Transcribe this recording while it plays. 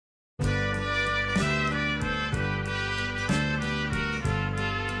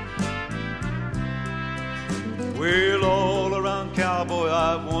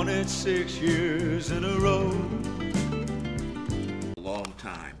I've won it 6 years in a row. Long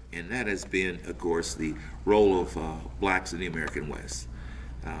time, and that has been, of course, the role of blacks in the American West.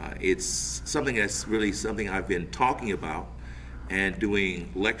 It's something that's really something I've been talking about and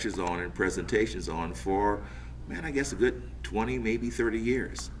doing lectures on and presentations on for, man, I guess a good 20, maybe 30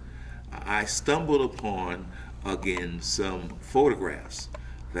 years. I stumbled upon, again, some photographs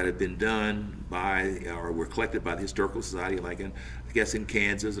that have been done by, or were collected by the Historical Society, like in, I guess, in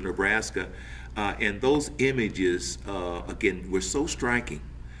Kansas or Nebraska, and those images, again, were so striking.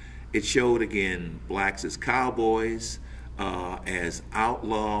 It showed, again, blacks as cowboys, as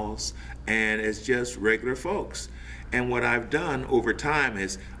outlaws, and as just regular folks. And what I've done over time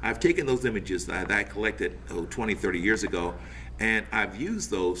is I've taken those images that I collected 20, 30 years ago, and I've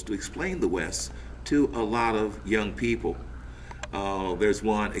used those to explain the West to a lot of young people. There's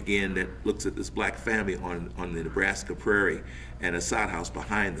one, again, that looks at this black family on the Nebraska prairie and a sod house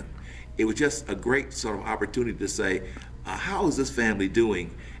behind them. It was just a great sort of opportunity to say, how is this family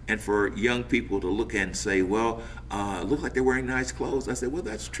doing? And for young people to look and say, well, it looks like they're wearing nice clothes. I said, well,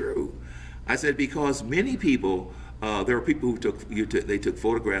 that's true. I said, because many people, there are people who they took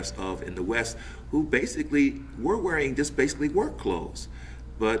photographs of in the West who basically were wearing just basically work clothes.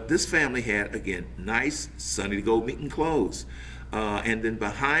 But this family had, again, nice, sunny to go meeting clothes. And then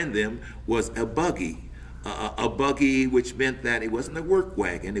behind them was a buggy. A buggy, which meant that it wasn't a work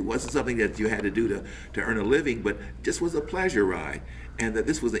wagon. It wasn't something that you had to do to earn a living, but just was a pleasure ride. And that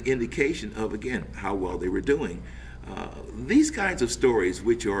this was an indication of, again, how well they were doing. These kinds of stories,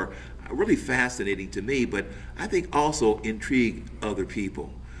 which are really fascinating to me, but I think also intrigue other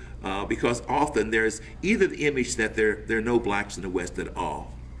people. Because often there's either the image that there are no blacks in the West at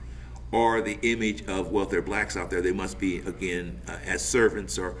all, or the image of, well, if there are blacks out there, they must be, again, as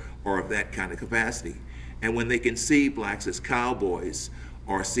servants or of that kind of capacity. And when they can see blacks as cowboys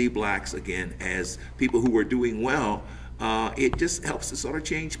or see blacks, again, as people who were doing well, it just helps to sort of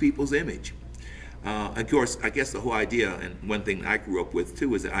change people's image. Of course, I guess the whole idea, and one thing I grew up with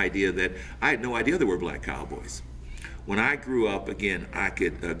too, is the idea that I had no idea there were black cowboys. When I grew up, again, I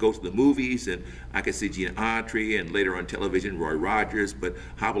could go to the movies and I could see Gene Autry and later on television, Roy Rogers, but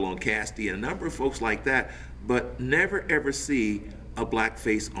Hopalong Cassidy and a number of folks like that, but never ever see a black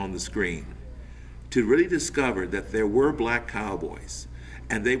face on the screen. To really discover that there were black cowboys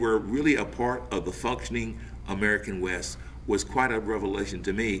and they were really a part of the functioning American West was quite a revelation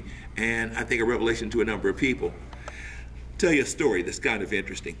to me, and I think a revelation to a number of people. I'll tell you a story that's kind of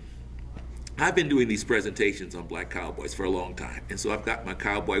interesting. I've been doing these presentations on black cowboys for a long time, and so I've got my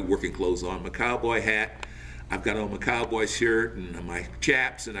cowboy working clothes on, my cowboy hat, I've got on my cowboy shirt and my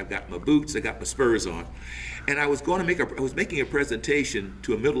chaps, and I've got my boots, I got my spurs on. And I was going to I was making a presentation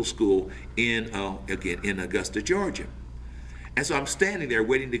to a middle school in, again, in Augusta, Georgia. And so I'm standing there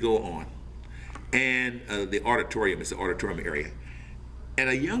waiting to go on. And the auditorium is the auditorium area. And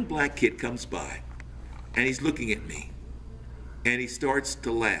a young black kid comes by, and he's looking at me, and he starts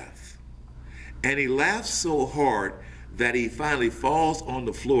to laugh. And he laughs so hard that he finally falls on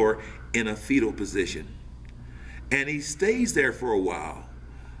the floor in a fetal position. And he stays there for a while.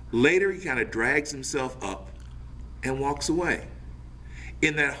 Later, he kind of drags himself up and walks away.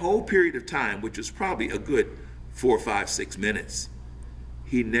 In that whole period of time, which was probably a good 4, 5, 6 minutes,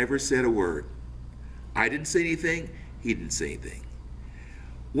 he never said a word. I didn't say anything, he didn't say anything.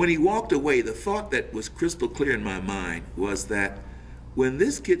 When he walked away, the thought that was crystal clear in my mind was that when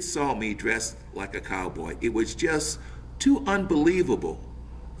this kid saw me dressed like a cowboy, it was just too unbelievable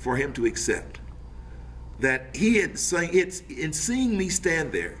for him to accept. That he had in seeing me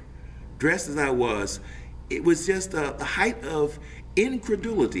stand there, dressed as I was, it was just the height of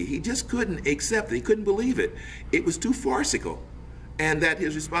incredulity. He just couldn't accept it. He couldn't believe it. It was too farcical. And that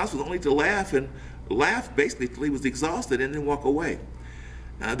his response was only to laugh, and laugh basically till he was exhausted and then walk away.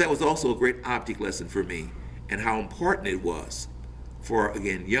 That was also a great optic lesson for me, and how important it was for,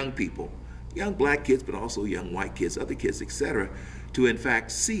 again, young people, young black kids, but also young white kids, other kids, etc., to in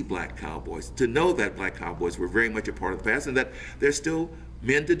fact see black cowboys, to know that black cowboys were very much a part of the past, and that there's still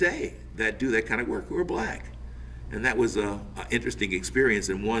men today that do that kind of work who are black. And that was an interesting experience,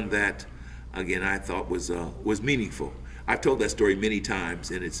 and one that, again, I thought was meaningful. I've told that story many times,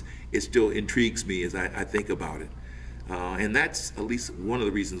 and it still intrigues me as I think about it. And that's at least one of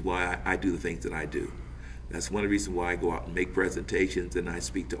the reasons why I do the things that I do. That's one of the reasons why I go out and make presentations and I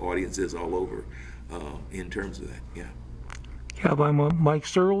speak to audiences all over in terms of that, yeah. Cowboy Mike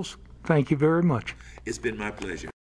Searles, thank you very much. It's been my pleasure.